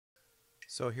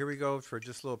So here we go for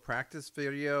just a little practice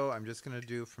video. I'm just going to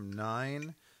do from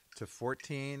 9 to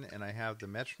 14, and I have the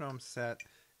metronome set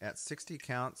at 60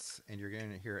 counts, and you're going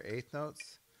to hear eighth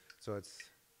notes. So it's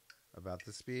about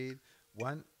the speed.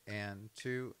 1 and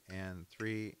 2 and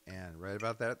 3 and right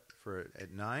about that for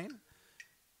at 9.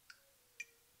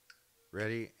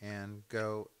 Ready and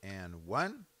go, and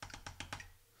 1,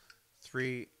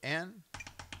 3 and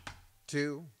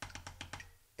 2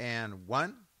 and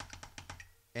 1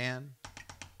 and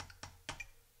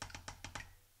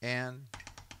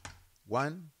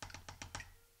 1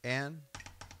 and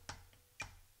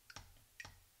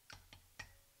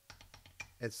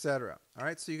etc. All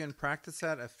right, so you can practice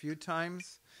that a few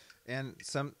times, and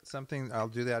something I'll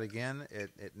do that again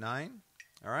at 9.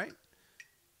 All right,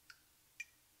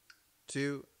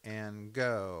 2 and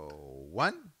go,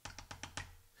 1,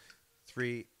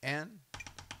 3 and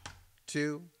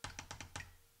 2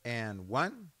 and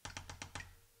 1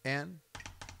 and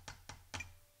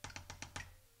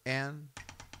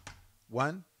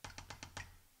 1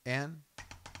 and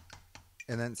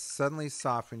then suddenly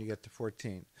soft when you get to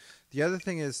 14. The other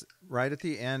thing is right at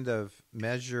the end of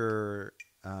measure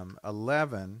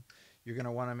 11, you're going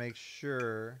to want to make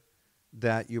sure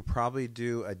that you probably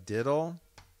do a diddle.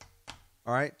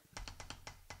 All right.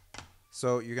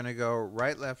 So you're going to go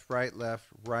right, left, right,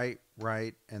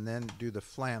 right, and then do the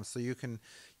flam. So you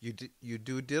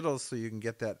do diddles so you can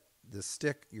get the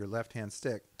stick, your left hand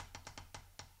stick.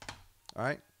 All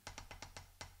right.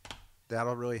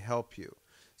 That'll really help you.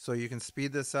 So you can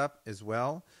speed this up as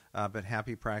well, but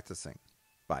happy practicing.